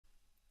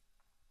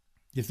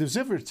If there was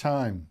ever a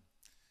time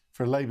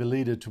for a Labor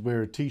leader to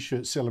wear a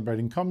T-shirt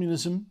celebrating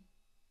communism,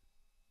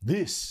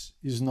 this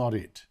is not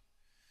it.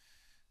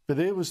 But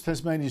there was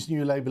Tasmania's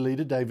new Labor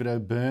leader, David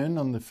O'Byrne,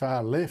 on the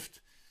far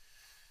left,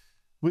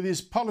 with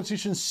his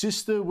politician's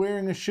sister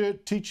wearing a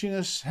shirt teaching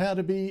us how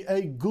to be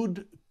a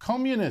good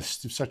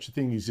communist, if such a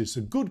thing exists,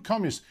 a good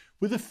communist,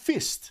 with a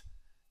fist,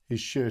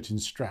 his shirt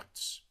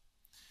instructs.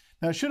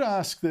 Now, I should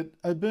ask that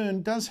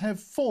O'Byrne does have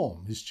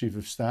form. His chief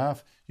of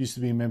staff used to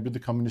be a member of the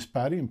Communist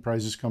Party and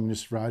praises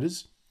communist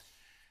writers.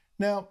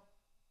 Now,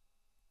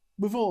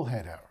 we've all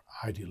had our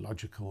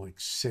ideological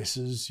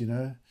excesses, you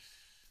know.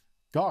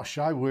 Gosh,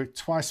 I worked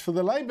twice for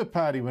the Labor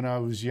Party when I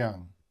was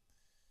young.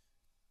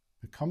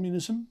 But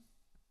communism?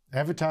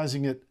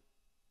 Advertising it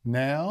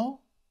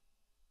now?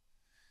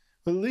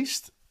 Well, at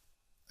least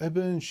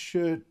O'Byrne's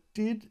shirt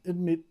did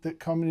admit that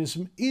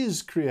communism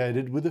is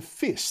created with a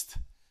fist,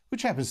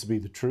 which happens to be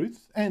the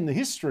truth and the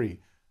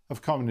history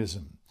of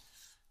communism.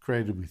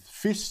 Created with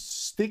fists,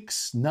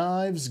 sticks,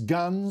 knives,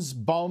 guns,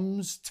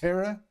 bombs,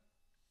 terror.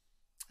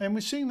 And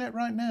we're seeing that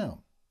right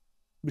now,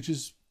 which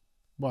is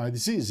why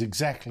this is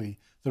exactly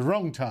the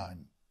wrong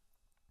time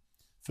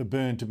for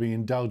Byrne to be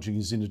indulging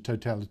his inner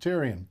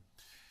totalitarian.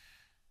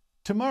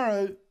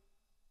 Tomorrow,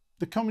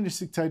 the communist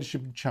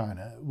dictatorship in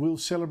China will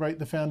celebrate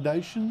the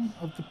foundation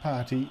of the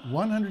party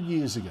 100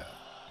 years ago,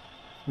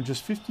 when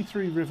just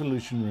 53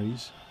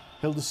 revolutionaries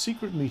held a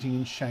secret meeting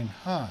in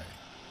Shanghai.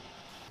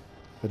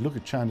 But look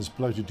at China's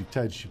bloated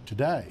dictatorship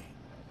today.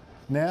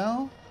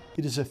 Now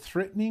it is a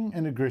threatening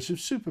and aggressive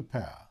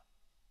superpower,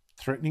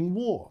 threatening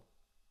war,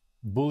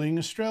 bullying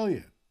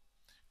Australia,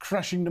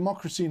 crushing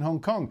democracy in Hong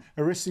Kong,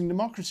 arresting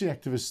democracy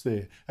activists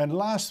there, and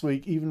last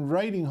week even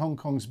raiding Hong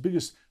Kong's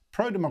biggest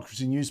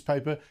pro-democracy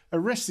newspaper,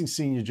 arresting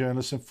senior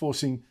journalists and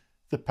forcing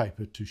the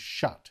paper to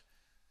shut.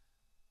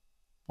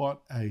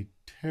 What a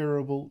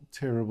terrible,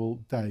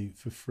 terrible day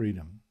for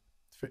freedom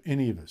for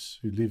any of us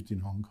who lived in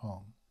Hong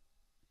Kong.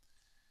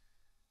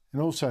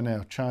 And also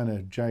now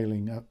China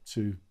jailing up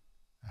to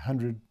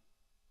 100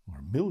 or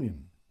 1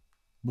 million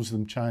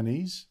Muslim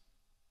Chinese,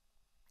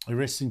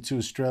 arresting 2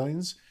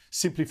 Australians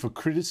simply for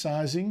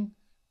criticising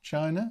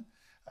China.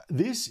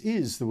 This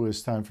is the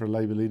worst time for a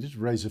Labor leader to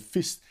raise a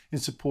fist in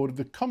support of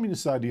the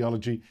communist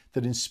ideology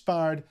that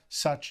inspired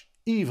such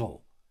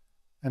evil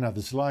and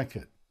others like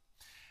it.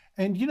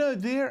 And you know,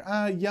 there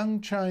are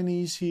young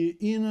Chinese here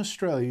in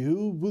Australia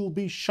who will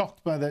be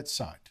shocked by that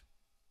sight.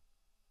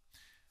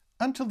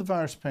 Until the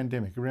virus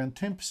pandemic, around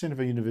 10% of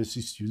our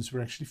university students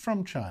were actually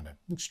from China,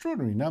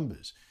 extraordinary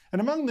numbers.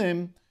 And among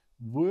them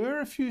were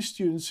a few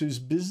students whose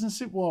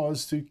business it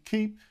was to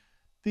keep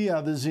the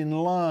others in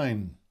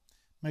line,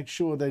 make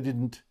sure they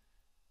didn't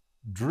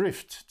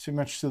drift too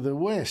much to the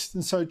west.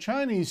 And so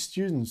Chinese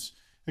students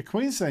at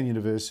Queensland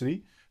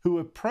University who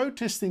were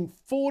protesting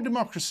for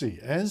democracy,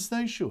 as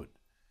they should,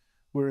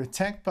 were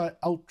attacked by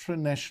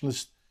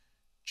ultra-nationalist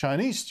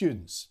Chinese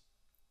students.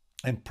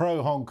 And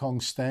pro-Hong Kong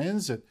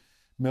stands at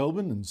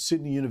Melbourne and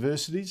Sydney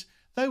universities,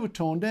 they were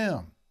torn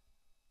down.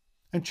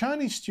 And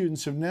Chinese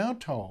students have now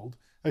told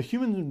a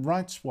Human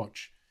Rights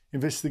Watch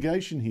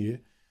investigation here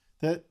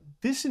that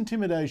this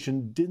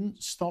intimidation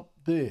didn't stop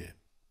there.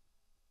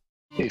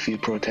 If you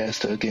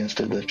protest against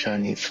the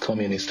Chinese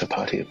Communist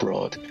Party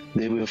abroad,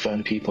 they will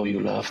find people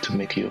you love to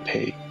make you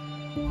pay.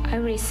 I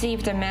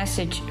received a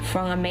message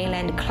from a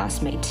mainland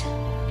classmate.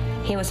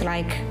 He was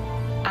like,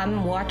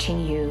 "I'm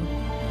watching you.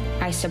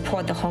 I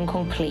support the Hong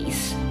Kong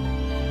police."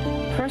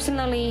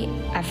 Personally,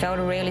 I felt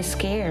really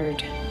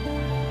scared.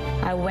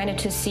 I went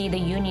to see the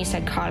uni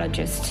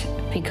psychologist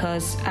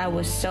because I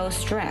was so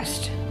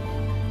stressed.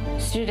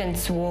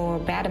 Students were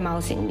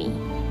bad-mouthing me,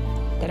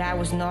 that I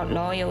was not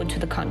loyal to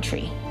the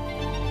country.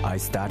 I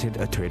started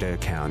a Twitter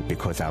account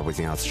because I was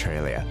in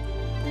Australia.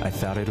 I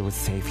thought it was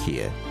safe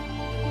here.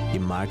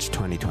 In March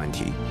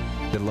 2020,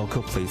 the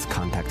local police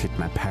contacted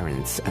my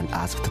parents and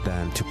asked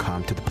them to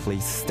come to the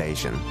police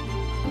station.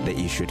 They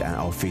issued an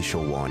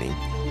official warning.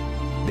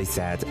 They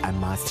said I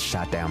must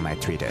shut down my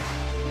Twitter,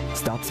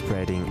 stop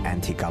spreading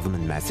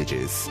anti-government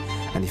messages,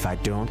 and if I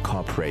don't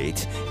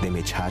cooperate, they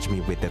may charge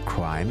me with a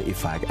crime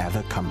if I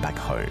ever come back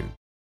home.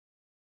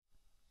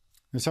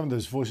 Now, some of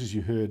those voices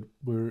you heard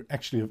were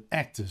actually of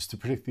actors to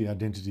protect the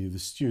identity of the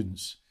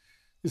students.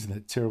 Isn't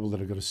that terrible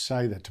that I've got to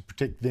say that, to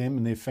protect them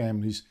and their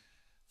families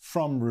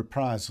from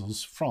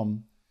reprisals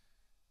from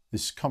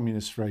this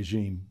communist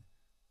regime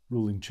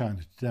ruling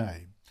China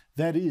today?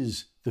 That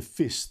is the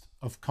fist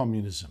of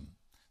communism.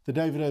 The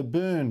David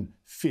O'Byrne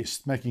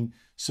fist, making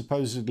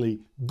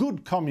supposedly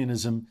good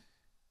communism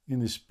in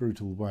this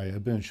brutal way.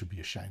 O'Byrne should be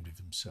ashamed of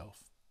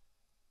himself.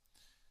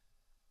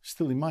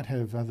 Still, he might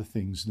have other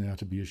things now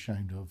to be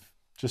ashamed of.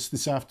 Just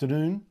this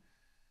afternoon,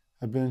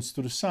 O'Byrne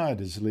stood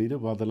aside as leader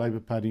while the Labor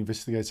Party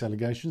investigates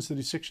allegations that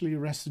he sexually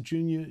harassed a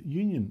junior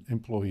union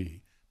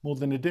employee more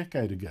than a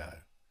decade ago.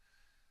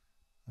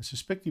 I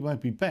suspect he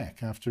won't be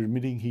back after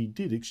admitting he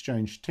did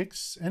exchange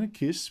texts and a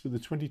kiss with a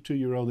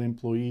 22-year-old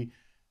employee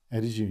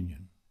at his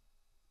union.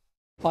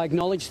 I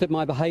acknowledge that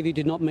my behaviour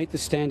did not meet the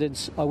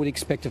standards I would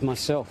expect of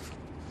myself.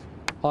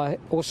 I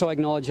also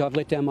acknowledge I've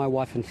let down my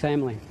wife and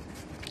family.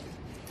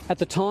 At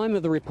the time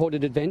of the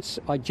reported events,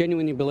 I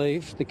genuinely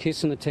believed the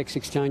kiss and the text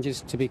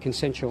exchanges to be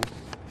consensual.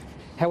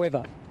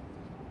 However,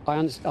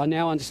 I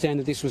now understand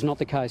that this was not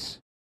the case.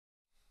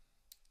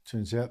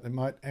 Turns out there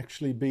might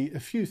actually be a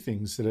few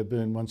things that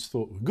O'Byrne once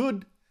thought were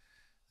good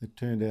that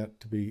turned out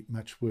to be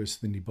much worse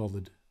than he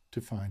bothered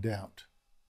to find out.